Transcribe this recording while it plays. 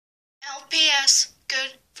LPS,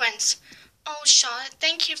 good friends. Oh, Charlotte,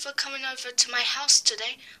 thank you for coming over to my house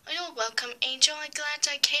today. Oh, you're welcome, Angel. I'm glad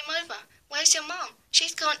I came over. Where's your mom?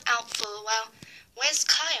 She's gone out for a while. Where's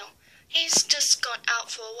Kyle? He's just gone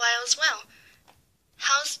out for a while as well.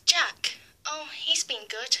 How's Jack? Oh, he's been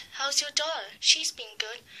good. How's your daughter? She's been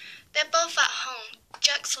good. They're both at home.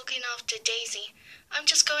 Jack's looking after Daisy. I'm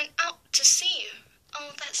just going out to see you.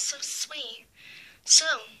 Oh, that's so sweet. So,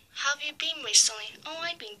 how have you been recently? Oh,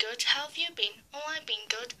 I've been good. How have you been? Oh, I've been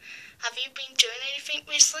good. Have you been doing anything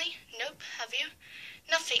recently? Nope, have you?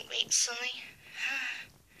 Nothing recently.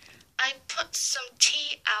 I put some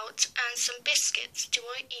tea out and some biscuits. Do you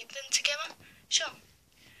want to eat them together? Sure.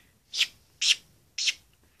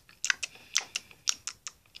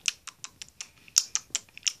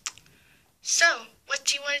 So, what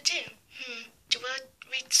do you want to do? Do you want to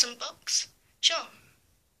read some books? Sure.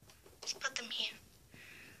 Let's put them here.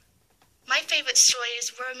 My favourite story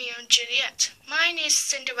is Romeo and Juliet. Mine is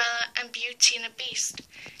Cinderella and Beauty and the Beast.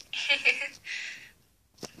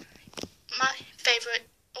 My favourite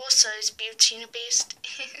also is Beauty and the Beast.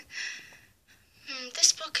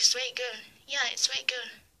 This book is very good. Yeah, it's very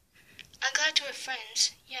good. I'm glad we're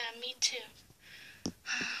friends. Yeah, me too.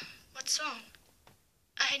 What's wrong?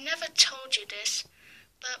 I never told you this,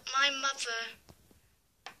 but my mother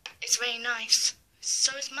is very nice.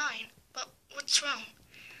 So is mine. But what's wrong?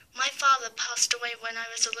 My father passed away when I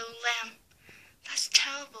was a little lamb. That's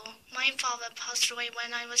terrible. My father passed away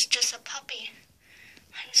when I was just a puppy.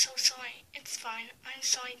 I'm so sorry. It's fine. I'm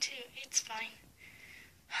sorry too. It's fine.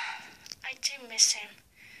 I do miss him.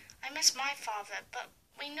 I miss my father, but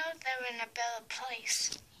we know they're in a better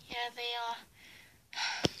place. Yeah, they are.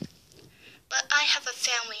 But I have a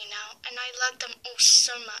family now, and I love them all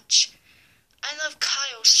so much. I love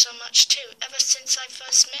Kyle so much too, ever since I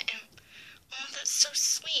first met him. Oh, that's so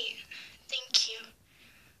sweet. Thank you.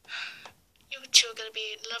 You two are going to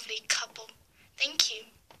be a lovely couple. Thank you.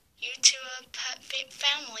 You two are a perfect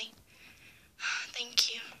family.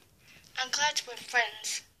 Thank you. I'm glad we're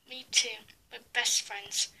friends. Me too. We're best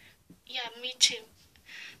friends. Yeah, me too.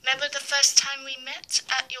 Remember the first time we met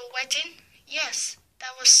at your wedding? Yes,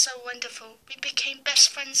 that was so wonderful. We became best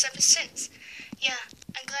friends ever since. Yeah,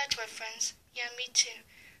 I'm glad we're friends. Yeah, me too.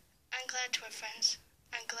 I'm glad we're friends.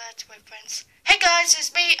 I'm glad we're friends. Hey guys,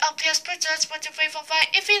 it's me, LPS Princess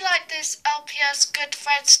 1345. If you like this LPS Good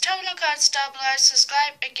Friends, tell me guys down below,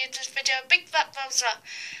 subscribe, and give this video a big fat thumbs up.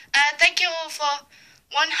 And thank you all for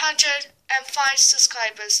 105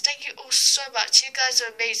 subscribers. Thank you all so much. You guys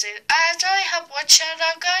are amazing. And I have one channel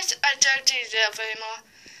now, guys. I don't do that anymore.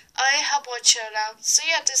 I have one channel now. So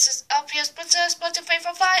yeah, this is LPS Princess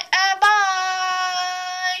 1345, and bye!